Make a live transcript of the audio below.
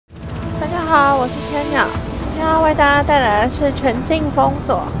好，我是千鸟，今天要为大家带来的是全境封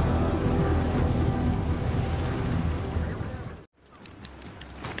锁。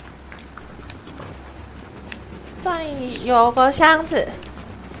这里有个箱子，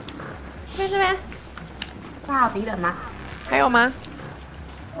这边，还有敌人吗？还有吗？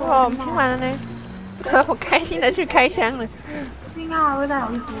哇，我们清完了呢，我开心的去开箱了。应该还会再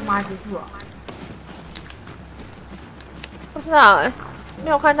有一株吗？结束了？不知道哎，没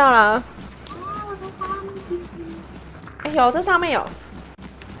有看到了。哎，有，这上面有。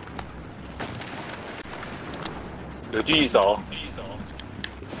有狙击手。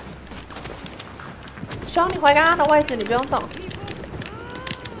兄，你回刚刚的位置，你不用动。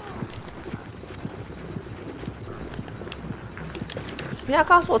不要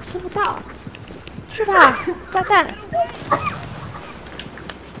告诉我吃不到。去吧，炸弹。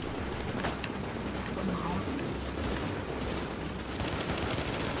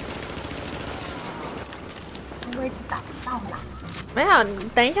位置打不到啦。没有，你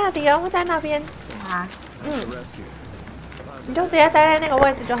等一下，敌人会在那边。啊。你就直接待在那个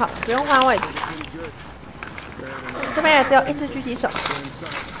位置就好，不用换位置。这边也只有一只狙击手。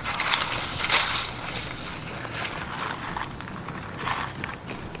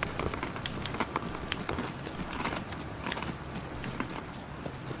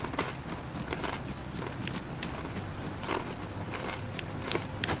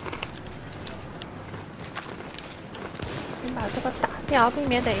先把这个打掉，避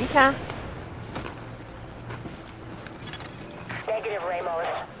免等一下。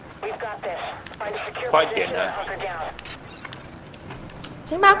快点的！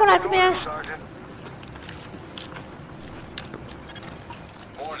行吧，过来这边。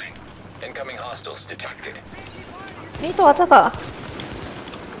你躲这个。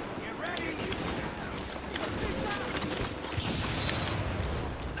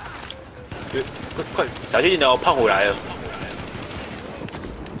快，小心点哦，胖虎来了。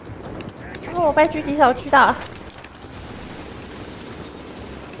我被狙击手狙到了。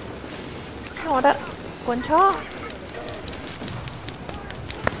看我的滚球！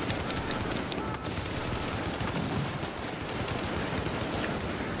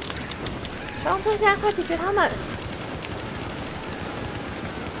兄弟，现在快解决他们！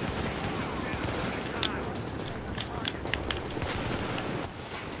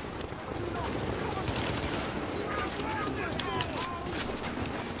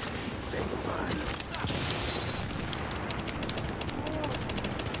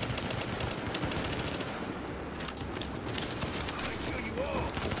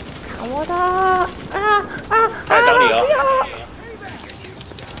我的来找你哦！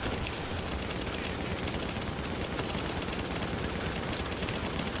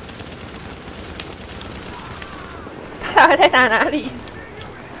他还在打哪里？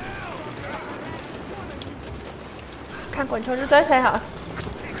看滚球是追谁好？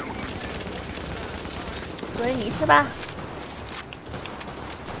追你是吧？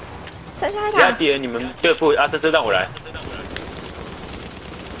剩下一场。其他敌人你们对付啊，这让我来。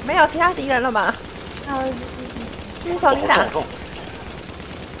没有其他敌人了吧？狙击手你打。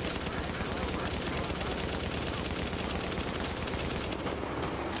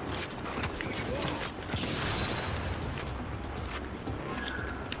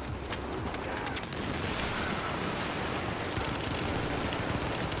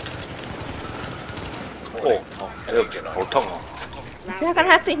哎呦，好痛哦！不要跟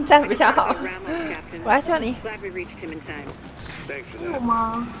他近战比较好。我来救你。有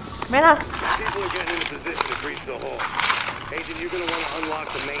吗？没了。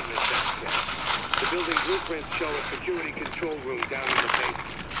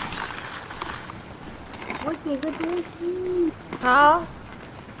我捡个东西。好。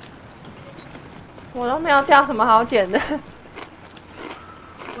我都没有掉什么好捡的。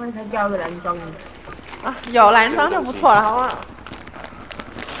我才掉个蓝装。啊，有蓝装就不错了，好不好？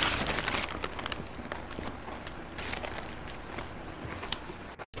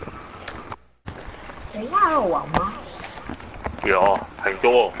等一下还有网吗？有很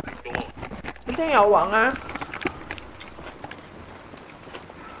多，一定有网啊！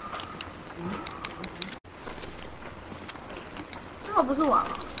这个不是网，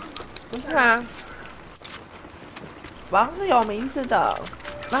不是啊，网是有名字的，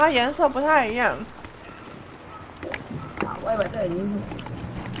然后颜色不太一样。啊，我以为这已经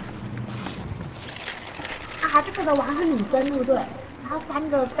是。啊，这个的网是女生对不对？然后3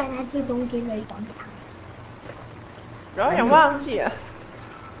个站在最中间的一广场。有点忘记了。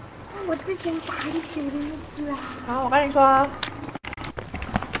我之前打很久的意思啊。好，我跟你说，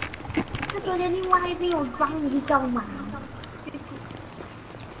这昨天另外一边有装移动嘛？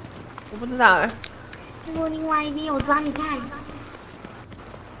我不知道哎。结果另外一边有抓，你看。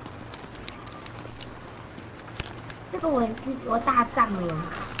这个我大战了有吗？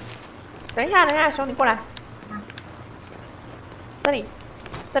等一下，熊你过来。这里。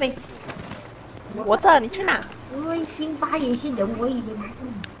我这，你去哪？因为辛巴也是人，我以为他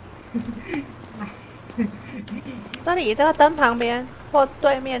是。这里这个灯旁边或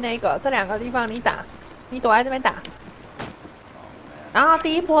对面那个，这2个地方你打，你躲在这边打。然后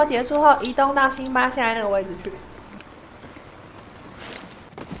第一波结束后，移动到辛巴现在那个位置去。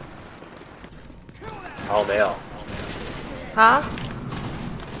好，没有。好。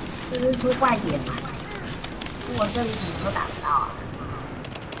这是出怪点嘛？我这里怎么都打不到啊？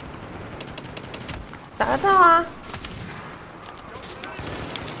打得到啊！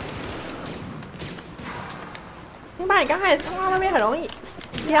辛巴，你刚开始冲到那边很容易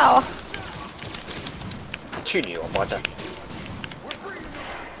跳啊！去你王八蛋！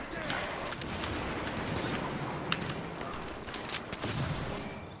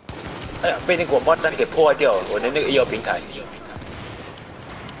哎呀，被那个王八蛋给破坏掉了，我的那个医疗平台。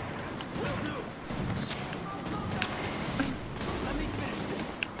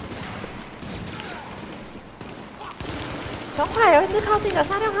熊快，有一只靠近的，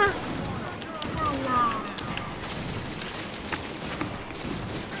杀掉它！看啦。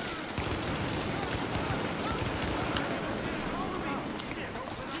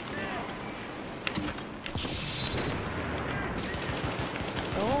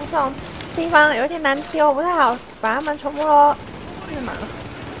哦，这种地方有点难丢，不太好把它们全部都是吗？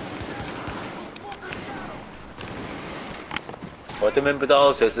我这边不知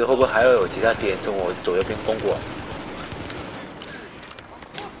道随时会不会还会有其他敌人从我左右边攻过来。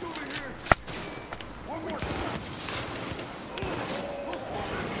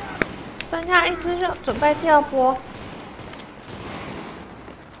剩下一只就准备第2波。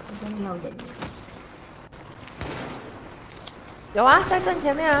这边没有人。有啊，在正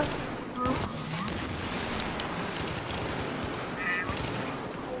前面啊。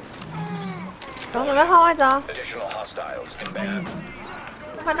熊准备换位置哦。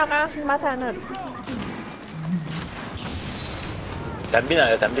看到刚刚辛巴在那里。伞兵来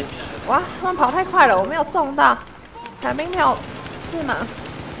了，伞兵。哇，他们跑太快了，我没有中到。伞兵没有，是吗？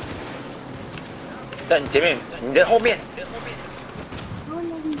在你前面，你在后面。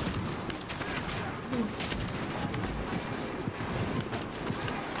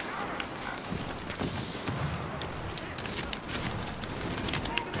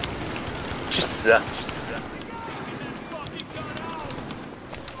去死啊！去死啊！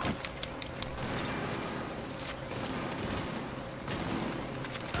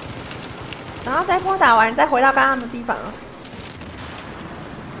然后这波打完，再回到刚刚的地方。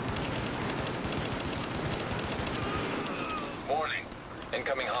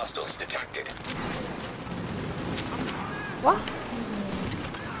哇！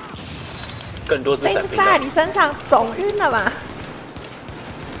更多只伞兵在你身上，总晕了吧？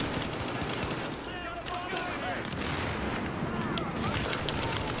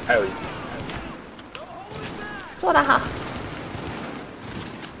还有一只。做得好。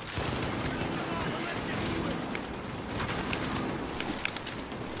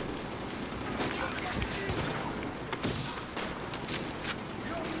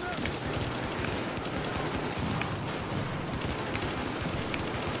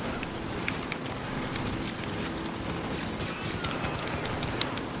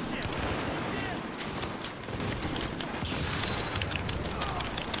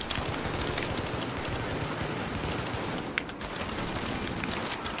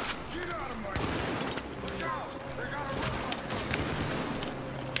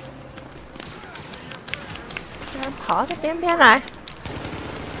跑到这边边来。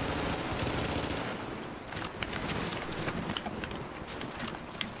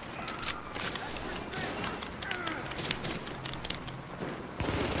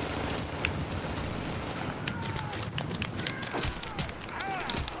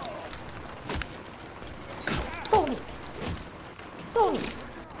揍你！揍你！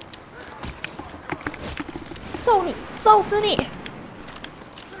揍你！揍死你！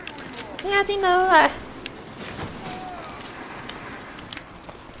现在进得来。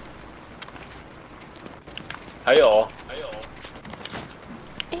还有，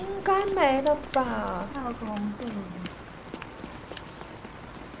应该没了吧？还有个红色的。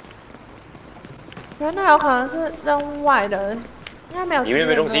原来有可能是任务外的，应该没有。里面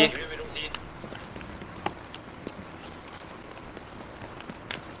没东西。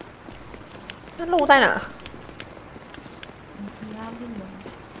那路在哪？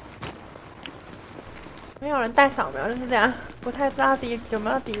没有人带扫描，就是这样，不太知道有没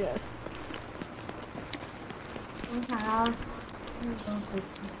有敌人。我想要那个回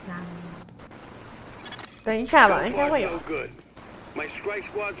智商。等一下吧，应该会有。 My strike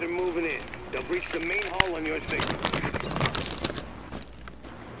squads are moving in. They'll breach the main hall on your signal.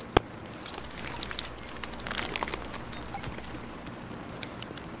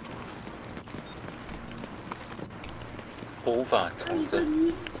 无法重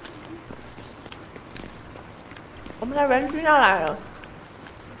生。我们的人军要来了。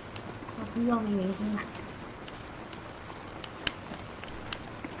我不用你人军来。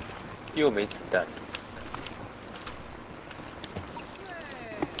又没子弹。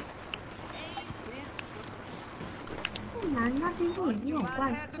 南那边就已经有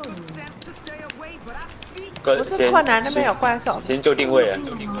怪兽了。不是困难那边有怪兽。先就定位啊！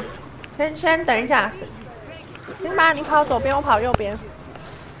先等一下。辛巴，你跑左边，我跑右边。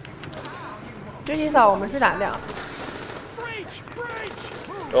狙击手，我们去打掉。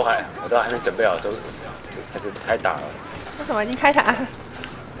我都还没准备好，就开始开打了。为什么已经开打？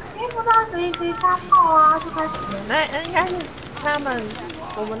因为不知道谁发炮啊，就开始。那应该是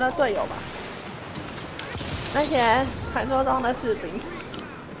我们的队友吧？那些传说中的士兵。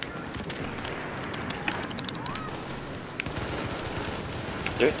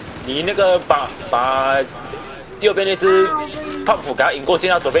你那个把右边那只胖虎给他引过去，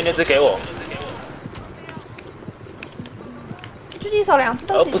然后左边那只给我。狙击手2只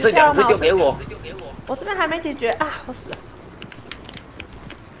都解决掉了吗？不是2只就给我。我这边还没解决啊！我死了。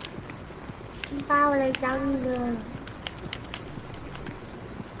辛巴，我来找你了。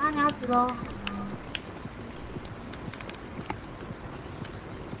啊，你要死喽！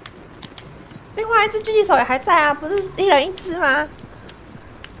 另外一只狙击手也还在啊，不是1人1只吗？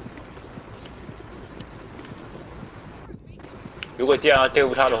如果这样要对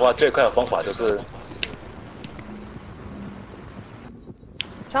付他的话，最快的方法就是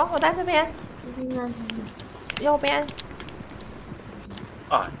小虎在这边，右边。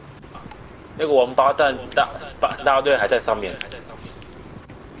啊，那个王八蛋大队还在上面。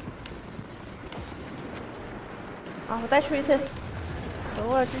好，我再去一次。可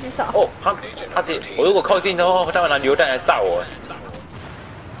恶的狙击手！哦，我如果靠近的话，他们拿榴弹来炸我。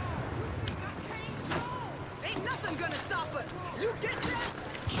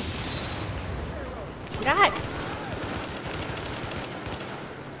起来！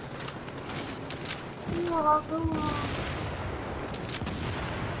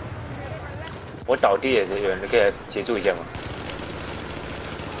我倒地了，有人可以来协助一下吗？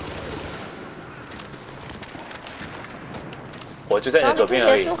我就在你的左边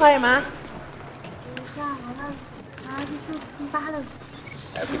而已。结束可以吗？等一下，我要去救辛巴了。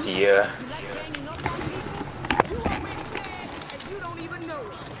来不及了。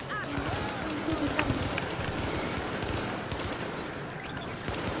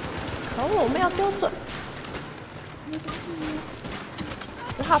可恶，我没有丢准。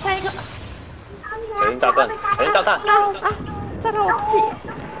我好像一个。小心炸弹！小心炸弹！啊！炸到我自己。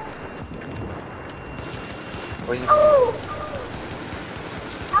我已经。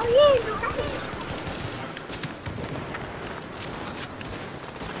讨厌，有赶紧。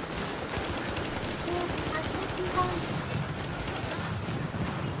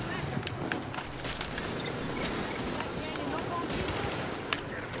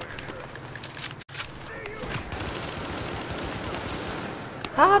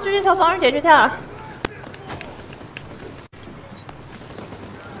好，狙击手终于解决掉了。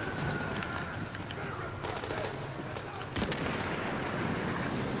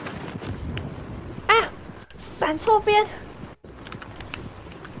啊！闪错边。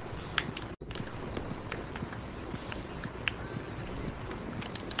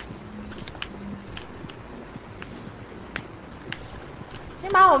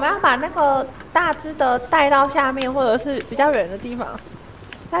先把我们要把那个大只的带到下面，或者是比较远的地方。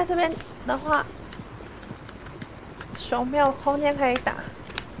在这边的话，熊没有空间可以打。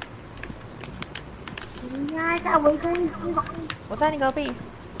你呀，在围跟你空港。我在你隔壁，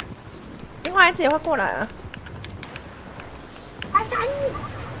另外一只也会过来啊。来打你！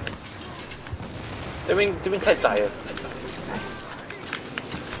这边太窄了。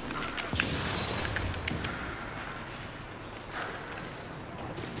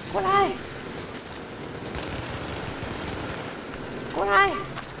过来，过来。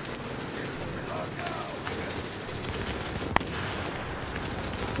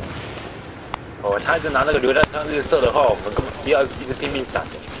哦，他一直拿那个榴弹枪日射的话，我们根本不要一直拼命闪。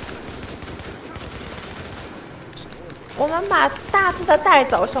我们把大只的带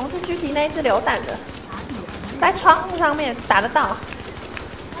走，熊是狙击那一只榴弹的，在窗户上面打得到。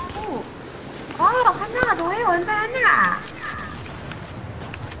哦，看那，怎么有人在那？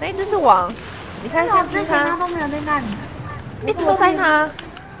那一只是王，你看先狙他，都没有在那里，一直都在他，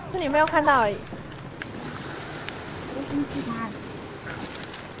是你没有看到而已。我不是他，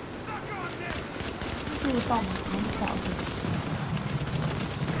这个洞很小的。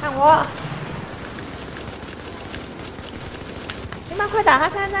看我，你们快打，他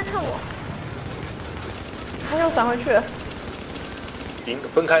现在在看我，他又转回去了。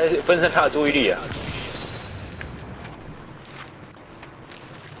分散他的注意力啊！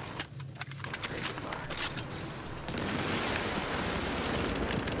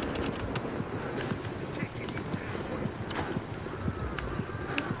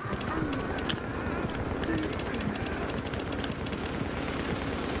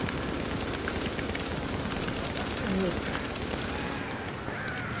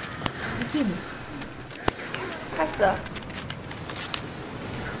开始了。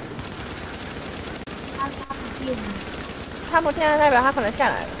他不见了，代表他可能下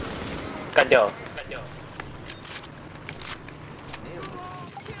来了。干掉。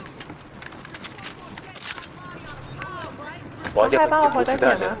我快帮我回个血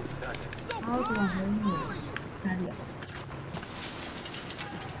吗？然后怎么回你？哪里？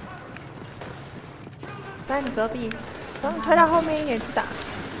在你隔壁，然后你推到后面一点去打。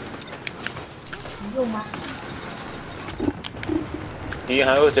你用吗？敌人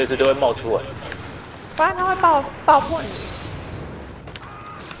还会随时都会冒出来，不然他会爆破你。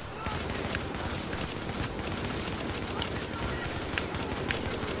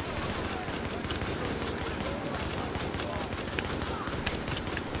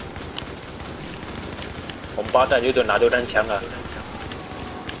王八蛋就只拿榴弹枪啊！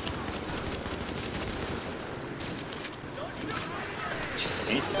去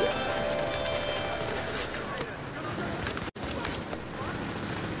死一死！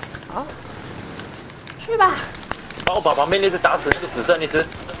好，去吧。帮我把旁边那只打死，那个紫色那只。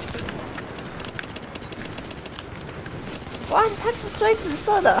哇，他是追紫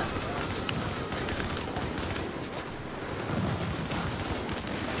色的。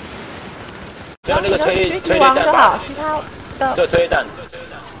然后那个催泪王弹就好，其他的。对，催泪弹。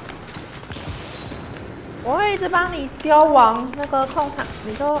我会一直帮你丢往那个控场，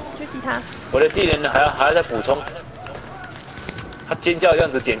你就狙击他。我的技能还要再补充。他尖叫的样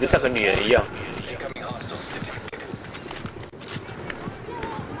子简直像个女人一样。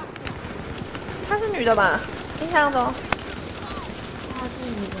她是女的吧？印象中。他是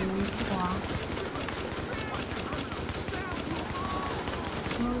你的没错啊。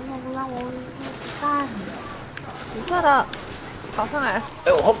让我干的。紫色的，跑上来。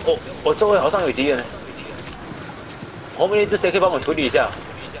哎，我周围好像有敌人。后面那只谁可以帮我处理一下？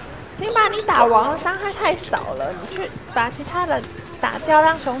请把你打王的伤害太少了，你去把其他人打掉，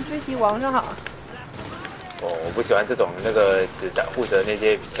让熊狙击王就好了。哦，我不喜欢这种那个只负责那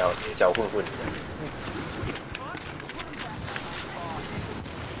些小混混。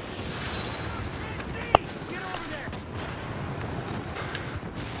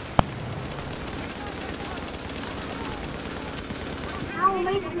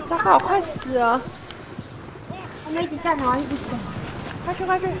糟糕，快死了！我们一起站着玩一起走。快去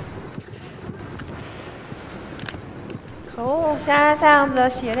快去！可恶，现在这样子的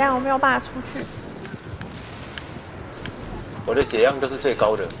血量我没有办法出去。我的血量都是最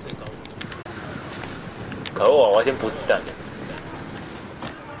高的。可恶，我要先补子弹。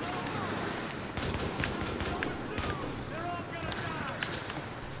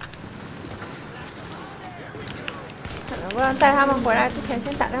能不能在他们回来之前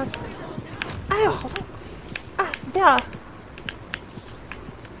先打掉？哎呦，好痛！啊，死掉了！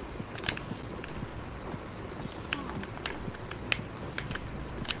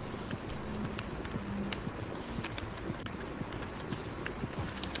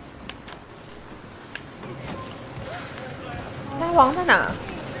那王在哪？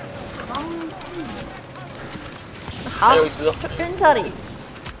好，还有一只哦，就晕这里。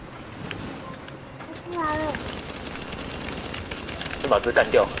出来了。先把这干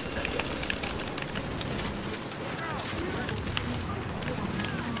掉。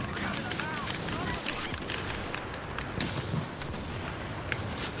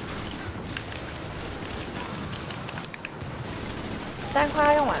弹快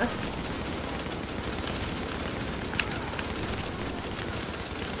要用完了。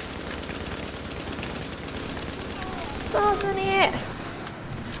射死你！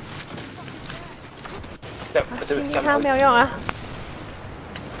这个他没有用啊。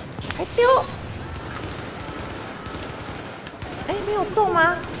还丢！哎，没有中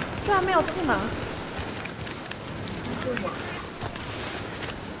吗？居然没有气吗？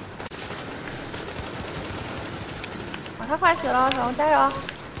好，他快死了，熊加油！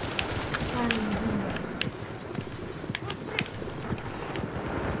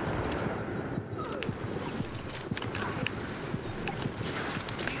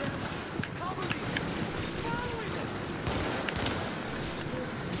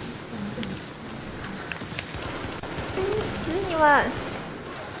你们。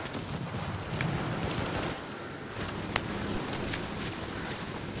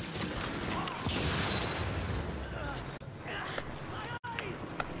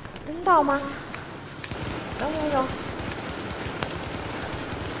 听到吗？有。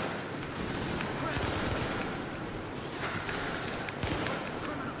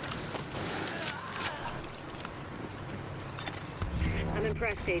I'm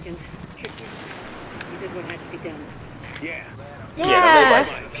impressed, Agent. Tricky. You did what had to be done. Yeah. Yeah.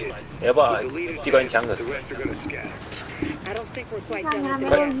 要不然机关枪的。 The rest are gonna scatter. I don't think we're quite done with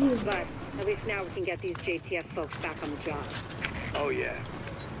it yet, but at least now we can get these JTF folks back on the job. Oh yeah.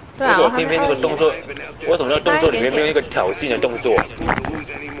 对啊，我还没偏偏这个动作，为什么动作里面没有一个挑衅的动作？ Lose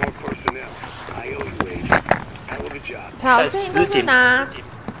any more personnel. I owe you, Agent. Hell of a job. 挑衅就是拿，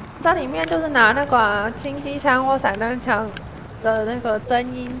在里面就是拿那个轻机枪或散弹枪的那个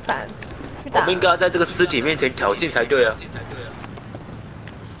增音板去打。我们应该在这个尸体面前挑衅才对啊！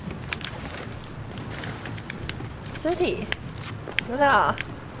尸体，就这样，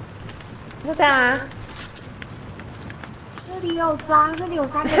就这样啊。 这里有装，这里有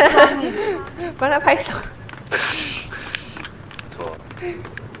3个装哎。帮他拍手。错。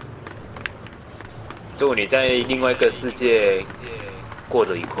祝你在另外一个世界过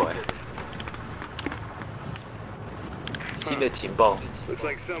得愉快。新的情报。Looks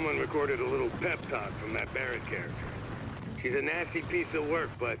like someone recorded a little pep talk from that Barrett character. She's a nasty piece of work,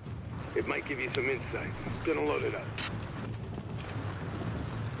 but it might give you some insight. Gonna load it up.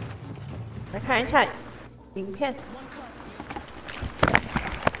 来看一下影片。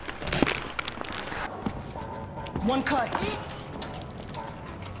 One cut.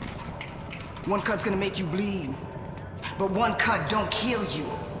 One cut's gonna make you bleed. But one cut don't kill you.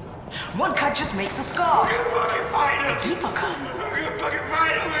 One cut just makes a scar. We're gonna fucking fight him. A deeper cut. We're gonna fucking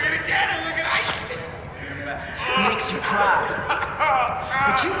fight him. We're gonna get him. We're gonna... Makes you cry.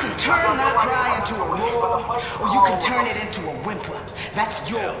 But you can turn that cry into a roar, or you can turn it into a whimper. That's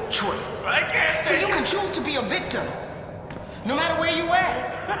your choice. I can't So take you it. can choose to be a victim, no matter where you at.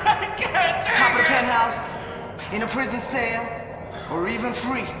 I can't take Top of the it. penthouse, in a prison cell, or even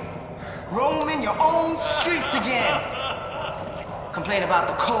free. Roaming your own streets again. Complain about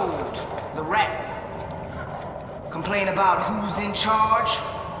the cold, the rats. Complain about who's in charge.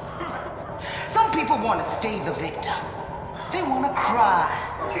 Some people want to stay the victim. They want to cry.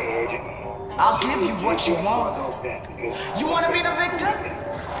 I'll give you what you want. You want to be the victim?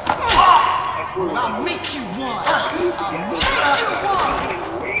 Well, I'll make you one. I'll make you one.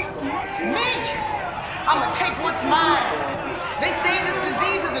 Me? I'ma take what's mine. They say this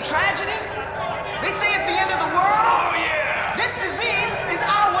disease is a tragedy. They say it's the end of the world. This disease is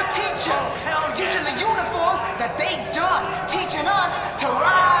our teacher. Teaching the uniforms that they done. Teaching us to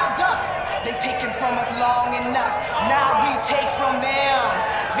rise up. They taken from us long enough. Now we take from them.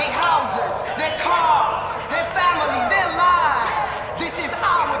 Their houses, their cars, their families, their lives. This is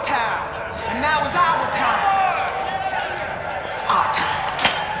our time. And now is our time. It's our time.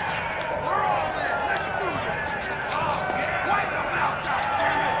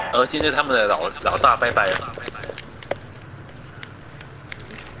 而现在他们的老大拜拜了。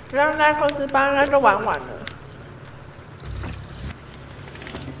让那扣18那就玩完了。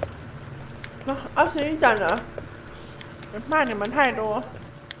21等了，骂你们太多。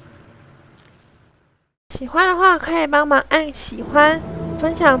喜欢的话可以帮忙按喜欢、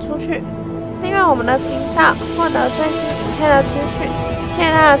分享出去、订阅我们的频道，获得最新影片的资讯。谢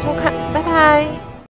谢大家收看，拜拜。